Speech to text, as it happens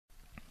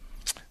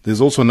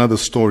There's also another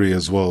story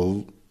as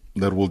well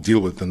that we'll deal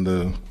with in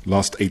the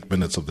last 8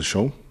 minutes of the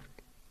show.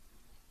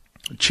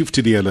 Chief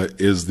Thidiela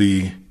is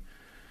the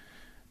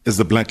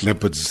Black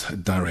Leopards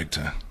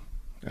director.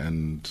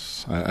 And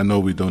I know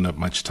we don't have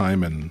much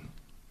time, and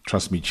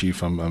trust me,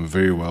 Chief, I'm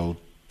very well.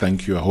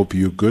 Thank you. I hope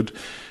you're good.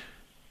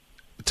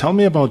 Tell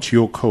me about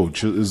your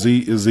coach. Is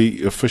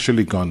he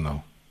officially gone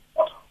now?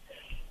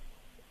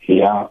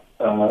 Yeah,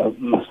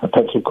 Mr.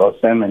 Patrick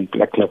Osem and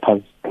Black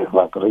Leopards have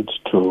agreed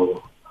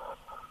to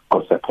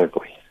go separate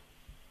ways.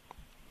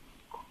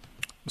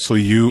 So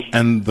you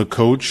and the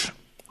coach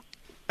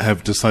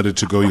have decided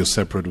to go your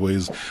separate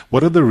ways.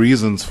 What are the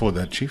reasons for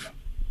that, Chief?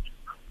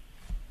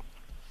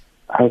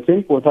 I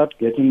think without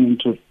getting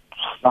into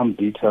some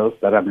details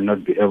that I may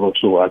not be able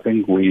to, I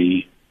think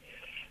we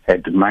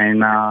had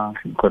minor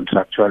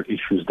contractual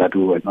issues that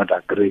we were not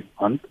agreeing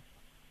on.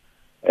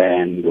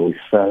 And we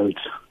felt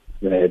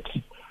that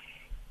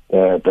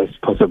the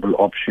best possible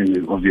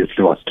option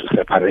obviously was to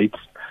separate.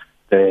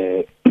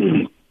 The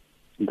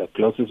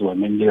clauses were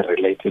mainly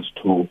related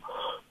to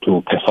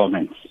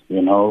performance.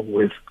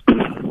 With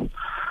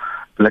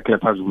Black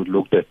Leopards, we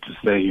looked at to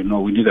say,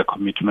 we need a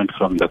commitment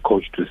from the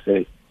coach to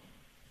say,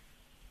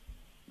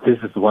 this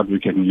is what we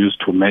can use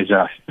to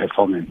measure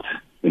performance.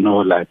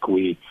 Like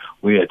we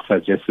had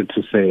suggested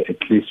to say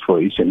at least for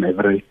each and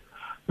every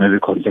maybe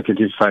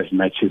consecutive 5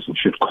 matches, we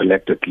should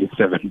collect at least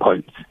 7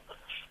 points.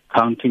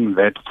 Counting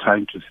that,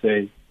 trying to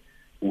say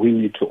we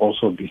need to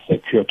also be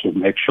secure to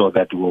make sure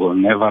that we will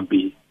never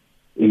be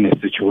in a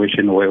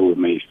situation where we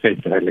may face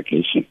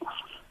relegation.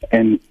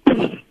 And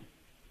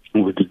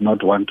we did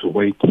not want to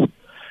wait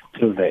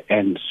till the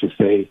end to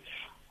say,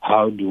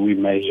 how do we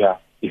measure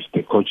if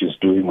the coach is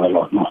doing well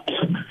or not?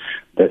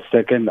 The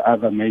second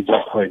other major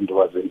point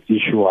was an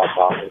issue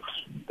about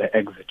the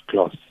exit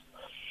clause.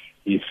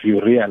 If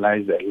you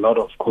realize a lot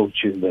of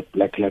coaches at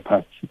Black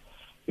Leopards,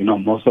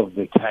 most of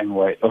the time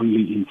were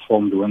only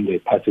informed when they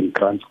pass in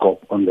Transcorp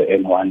on the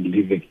N1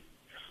 leaving,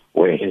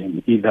 were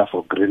either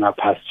for greener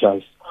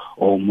pastures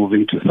or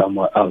moving to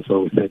somewhere else.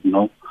 So we said,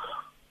 no,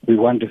 we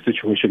want a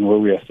situation where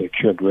we are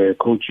secured, where a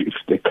coach, if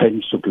they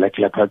comes to Black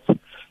Leopards,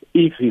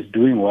 if he's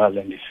doing well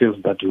and he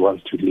feels that he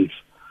wants to leave,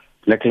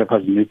 Black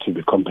Leopards need to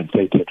be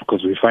compensated,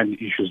 because we find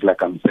issues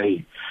like I'm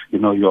saying,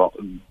 your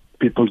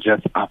people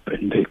just up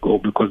and they go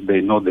because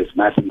they know there's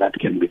nothing that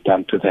can be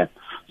done to them.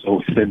 So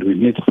we said we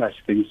need such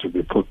things to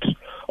be put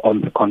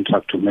on the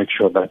contract to make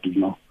sure that,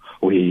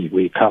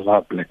 we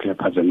cover Black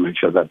Leopards and make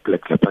sure that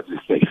Black Leopards is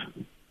safe.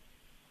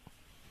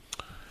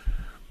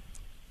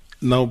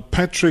 Now,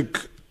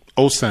 Patrick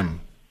Osam,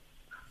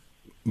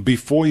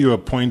 before you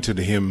appointed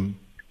him,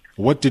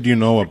 what did you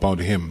know about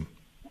him?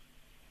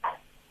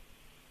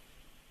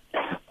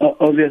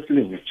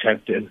 Obviously, we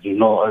checked, as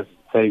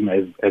same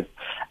as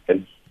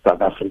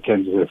South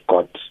Africans. We've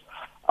got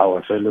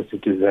our fellow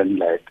citizen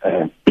like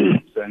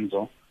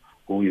Senzo,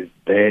 who is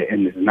there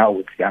and is now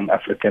with Young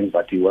Africans,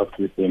 but he worked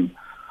with him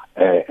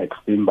at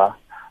Simba.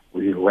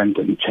 We went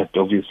and checked,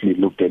 obviously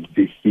looked at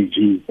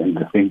VCGs and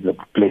the things, the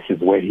places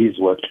where he's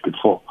worked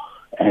before,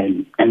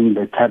 and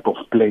the type of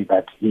play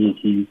that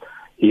he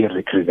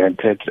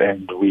represented,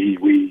 and we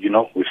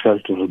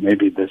felt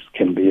maybe this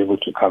can be able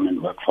to come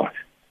and work for us.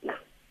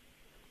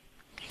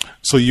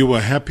 So you were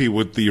happy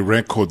with the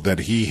record that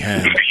he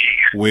had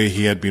where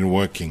he had been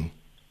working?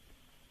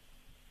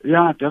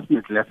 Yeah,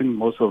 definitely. I think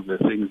most of the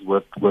things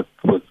with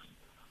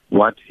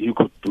what he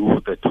could do,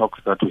 the talks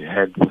that we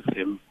had with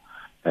him,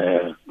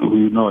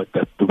 we know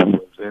that we were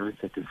very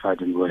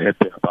satisfied and we were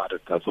happy about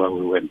it. That's why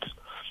we went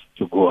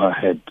to go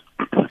ahead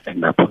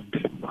and appoint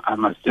him. I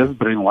must just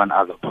bring one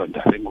other point.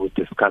 I think we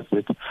discussed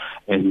it,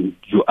 and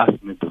you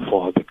asked me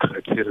before the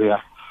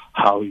criteria,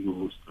 how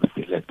you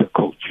select a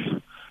coach.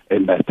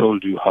 And I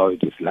told you how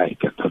it is like.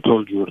 And I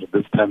told you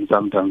this time,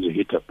 sometimes you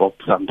hit a pop,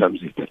 sometimes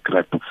you hit a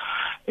crap.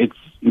 It's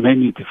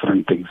many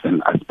different things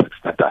and aspects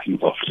that are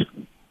involved.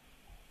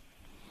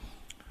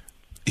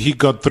 He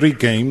got 3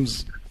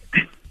 games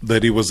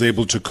that he was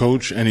able to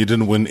coach, and he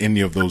didn't win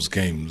any of those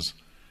games.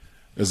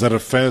 Is that a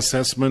fair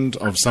assessment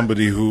of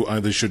somebody who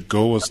either should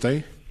go or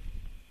stay?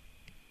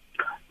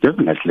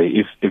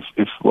 Definitely.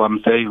 If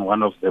I'm saying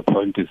one of the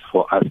points is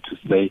for us to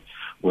say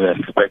we're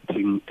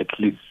expecting at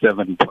least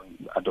 7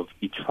 points out of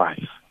each 5.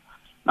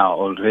 Now,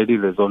 already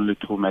there's only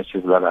 2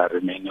 matches that are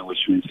remaining, which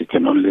means you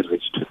can only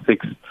reach to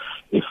 6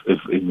 if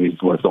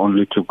it was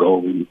only to go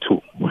in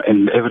 2.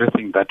 And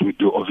everything that we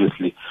do,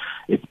 obviously,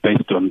 it's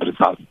based on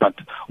results. But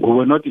we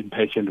were not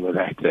impatient with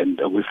that. And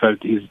we felt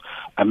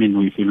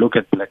if you look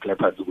at Black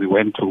Leopards, we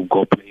went to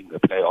go play in the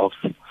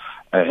playoffs.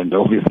 And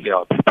obviously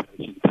our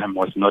preparation time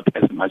was not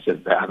as much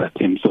as the other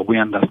teams. So we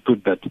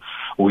understood that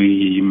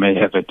we may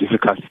have a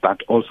difficult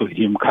start. Also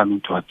him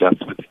coming to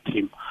adjust with the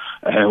team.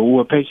 We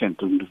were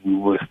patient and we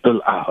were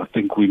still, I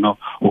think we know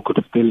we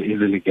could still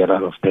easily get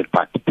out of that.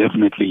 But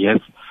definitely, yes,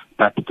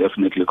 that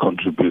definitely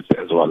contributes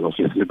as well,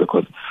 obviously,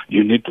 because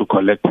you need to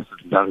collect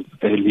results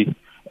early,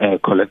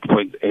 collect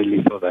points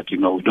early so that, we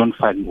don't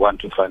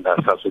want to find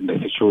ourselves in the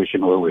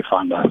situation where we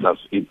found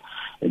ourselves in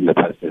the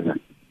past season.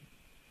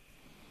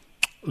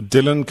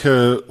 Dylan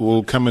Kerr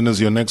will come in as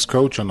your next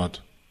coach or not?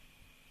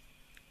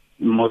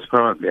 Most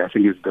probably. I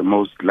think it's the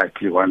most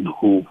likely one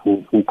who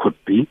could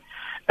be.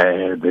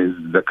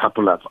 There's a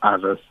couple of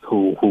others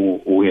who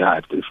we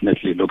are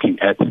definitely looking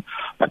at.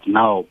 But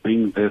now,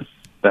 being this,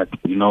 that,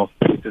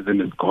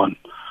 pre-season is gone,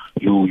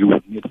 you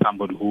would need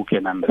somebody who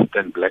can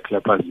understand Black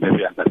Leopards,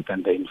 maybe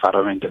understand the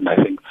environment. And I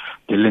think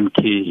Dylan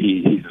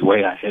Key, he's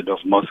way ahead of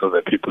most of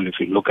the people. If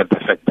you look at the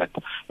fact that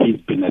he's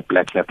been at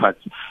Black Leopards,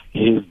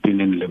 he's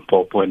been in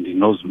Limpopo, and he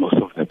knows most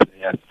of the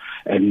players,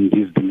 and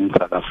he's been in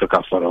South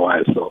Africa for a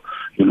while. So,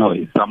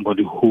 he's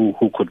somebody who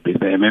could be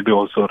there. Maybe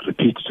also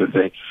repeat to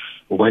say,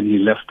 when he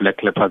left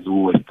Black Leopards,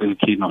 who were still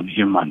keen on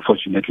him,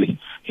 unfortunately,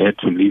 he had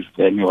to leave.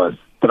 Then he was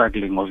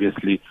struggling,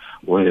 obviously,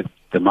 with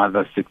the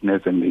mother's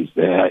sickness and his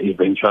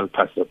eventual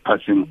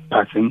passing.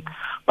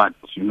 But,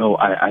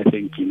 I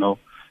think, the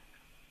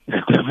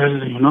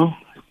devil,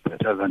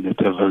 better than the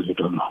devil, you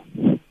don't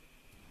know.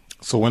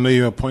 So when are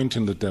you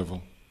appointing the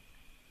devil?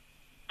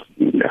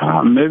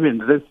 Maybe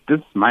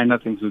this minor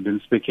things we've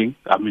been speaking.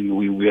 I mean,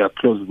 we are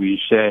close. We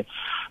share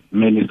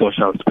many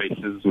social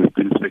spaces. We've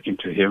been speaking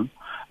to him.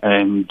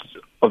 And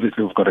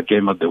obviously we've got a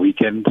game at the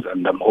weekend.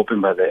 And I'm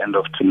hoping by the end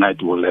of tonight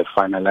we'll have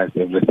finalized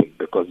everything,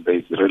 because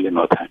there's really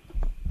no time.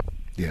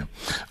 Yeah.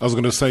 I was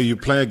going to say, you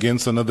play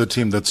against another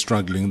team that's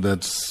struggling,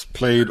 that's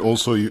played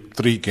also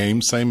 3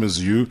 games, same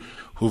as you,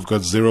 who've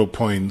got 0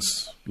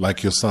 points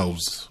like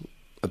yourselves,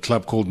 a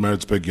club called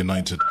Maritzburg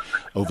United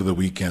over the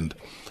weekend.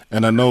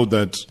 And I know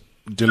that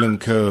Dylan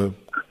Kerr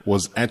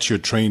was at your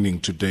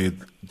training today.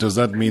 Does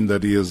that mean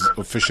that he is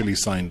officially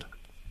signed?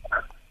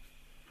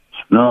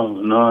 No,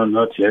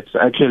 not yet.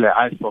 Actually,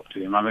 I spoke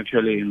to him. I'm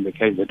actually in the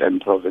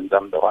KZN province.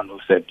 I'm the one who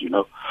said,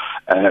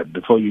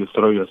 before you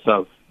throw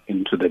yourself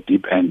into the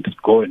deep end,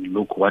 go and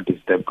look what is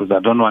there, because I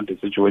don't want a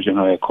situation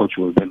where a coach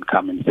will then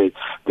come and say,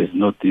 there's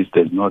not this,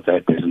 there's not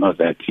that, there's not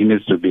that. He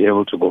needs to be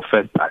able to go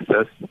first,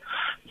 assess,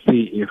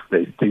 see if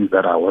there's things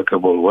that are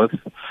workable with.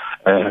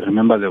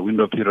 Remember, the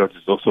window period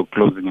is also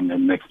closing in the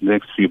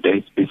next few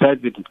days.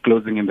 Besides it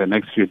closing in the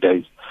next few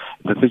days,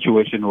 the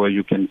situation where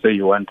you can say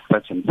you want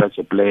such and such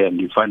a player and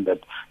you find that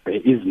there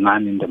is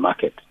none in the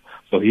market.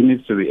 So he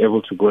needs to be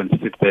able to go and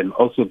sit there and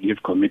also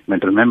give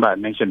commitment. Remember, I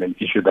mentioned an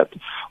issue that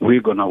we're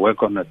going to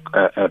work on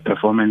a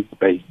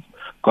performance-based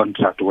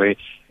contract where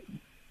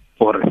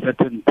for a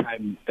certain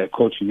time the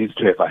coach needs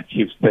to have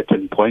achieved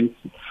certain points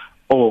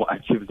or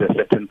achieved a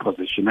certain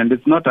position. And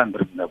it's not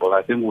unreasonable.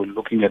 I think we're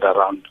looking at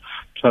around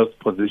 12th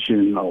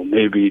position or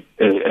maybe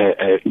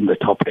in the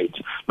top 8,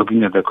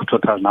 looking at the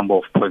total number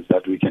of points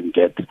that we can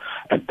get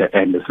at the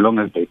end, as long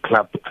as the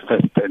club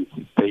first ends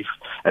safe,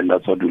 and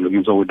that's what we're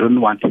looking. So we don't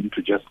want him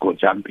to just go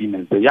jump in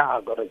and say, yeah,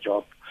 I got a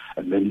job,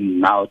 and then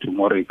now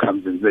tomorrow he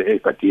comes and say, hey,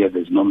 but here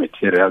there's no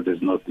material,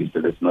 there's no this,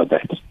 there's no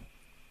that.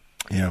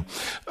 Yeah.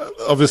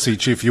 Obviously,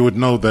 Chief, you would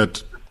know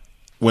that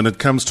when it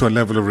comes to a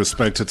level of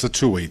respect, it's a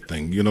two-way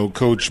thing.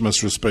 Coach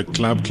must respect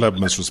club, club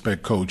must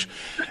respect coach.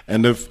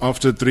 And if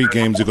after 3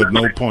 games you got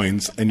no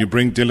points and you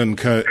bring Dylan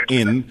Kerr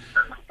in,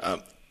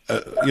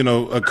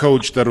 a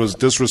coach that was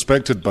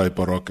disrespected by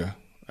Baroka,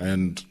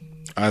 and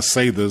I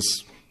say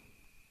this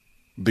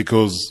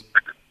because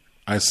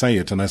I say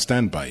it and I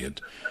stand by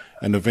it.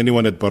 And if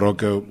anyone at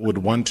Baroka would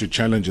want to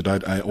challenge it,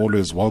 I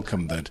always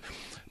welcome that.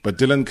 But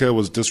Dylan Kerr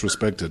was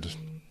disrespected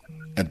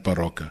at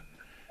Baroka.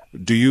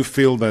 Do you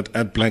feel that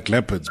at Black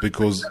Leopards,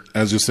 because,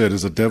 as you said,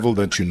 is a devil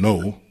that you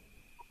know,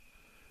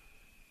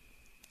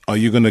 are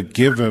you going to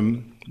give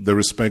him the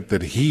respect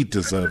that he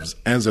deserves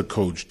as a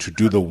coach to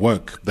do the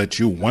work that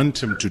you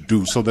want him to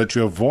do, so that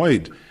you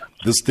avoid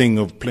this thing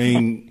of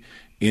playing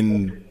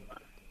in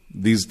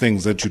these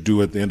things that you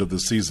do at the end of the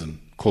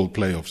season called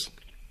playoffs?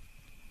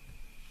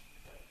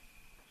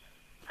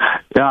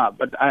 Yeah,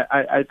 but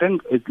I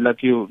think it's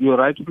like you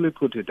rightfully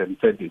put it and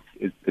said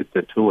it's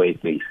a two-way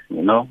thing.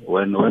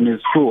 When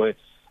it's two-way,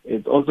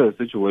 it's also a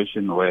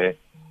situation where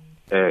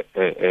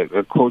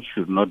a coach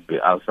should not be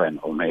alpha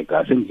and omega.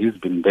 I think he's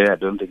been there. I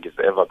don't think he's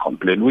ever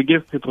complained. We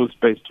give people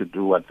space to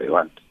do what they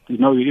want.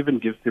 We even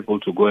give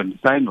people to go and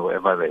sign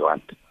whoever they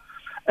want.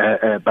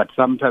 But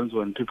sometimes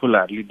when people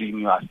are leading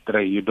you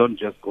astray, you don't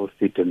just go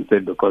sit and say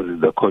because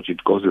it's the coach,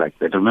 it goes like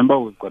that. Remember,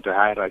 we've got a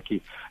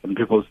hierarchy, and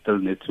people still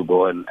need to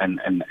go and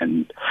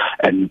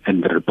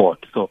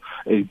report. So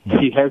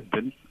he has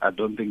been. I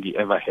don't think he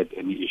ever had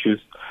any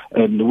issues.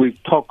 And we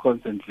talk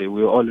constantly.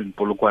 We're all in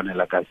Polokwane,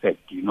 like I said.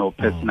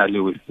 Personally,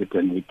 we sit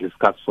and we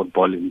discuss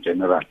football in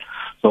general.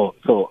 So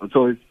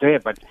it's there,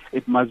 but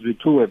it must be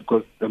two-way,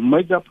 because the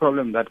major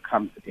problem that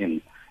comes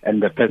in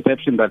and the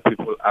perception that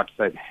people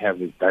outside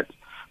have is that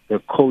the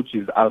coach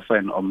is alpha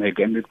and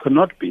omega, and it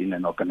cannot be in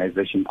an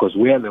organization, because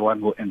we are the one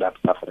who end up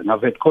suffering.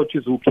 I've had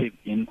coaches who came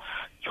in,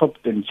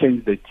 chopped and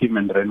changed the team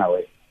and ran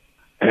away.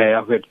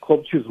 I've had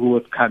coaches who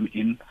would come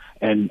in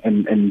and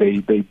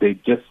they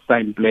just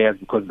sign players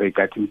because they're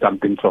getting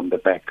something from the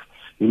back.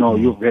 You know,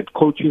 you've got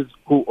coaches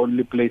who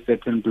only play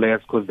certain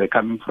players because they're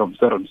coming from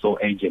so and so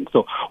agent.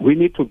 So we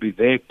need to be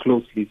there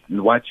closely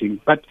watching.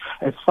 But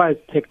as far as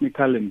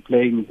technical and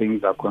playing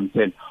things are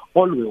concerned,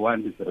 all we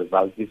want is the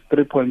results. If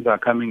 3 points are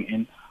coming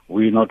in,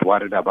 we're not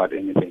worried about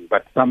anything.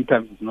 But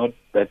sometimes it's not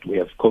that we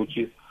have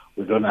coaches,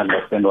 we don't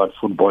understand what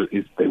football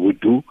is they would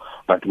do,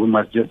 but we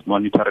must just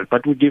monitor it.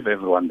 But we give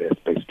everyone their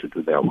space to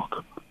do their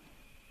work.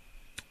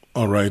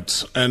 All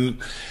right. And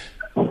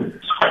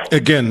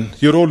again,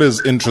 your role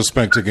is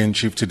introspect again,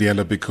 Chief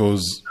Thidiela,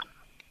 because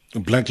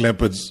Black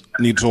Leopards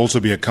need to also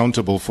be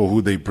accountable for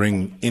who they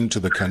bring into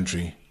the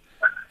country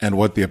and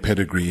what their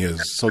pedigree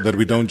is, so that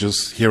we don't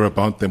just hear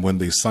about them when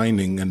they're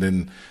signing and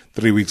then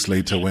 3 weeks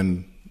later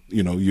when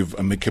you've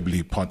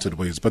amicably parted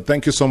ways. But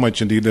thank you so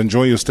much indeed.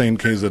 Enjoy your stay in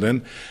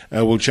KZN.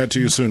 We'll chat to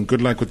you soon.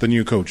 Good luck with the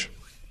new coach.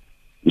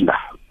 Yeah.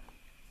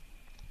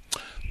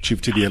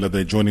 Chief Thidiela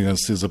there joining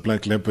us is a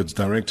Black Leopards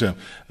director,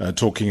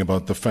 talking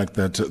about the fact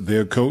that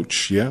their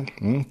coach,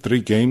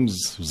 3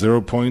 games,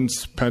 0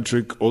 points,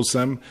 Patrick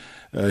Osam,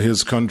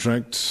 his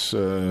contract,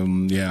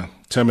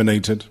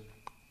 terminated.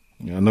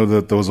 I know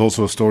that there was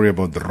also a story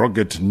about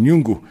Robert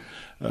Nyungu,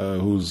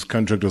 whose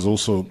contract was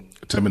also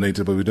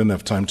terminated, but we don't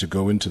have time to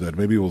go into that.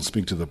 Maybe we'll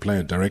speak to the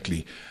player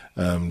directly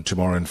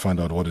tomorrow and find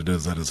out what it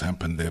is that has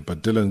happened there.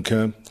 But Dylan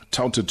Kerr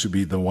touted to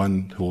be the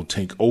one who will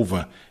take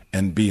over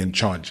and be in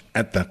charge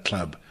at that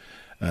club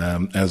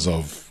as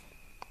of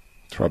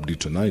probably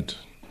tonight.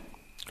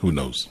 Who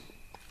knows?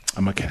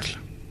 I'm a Catholic.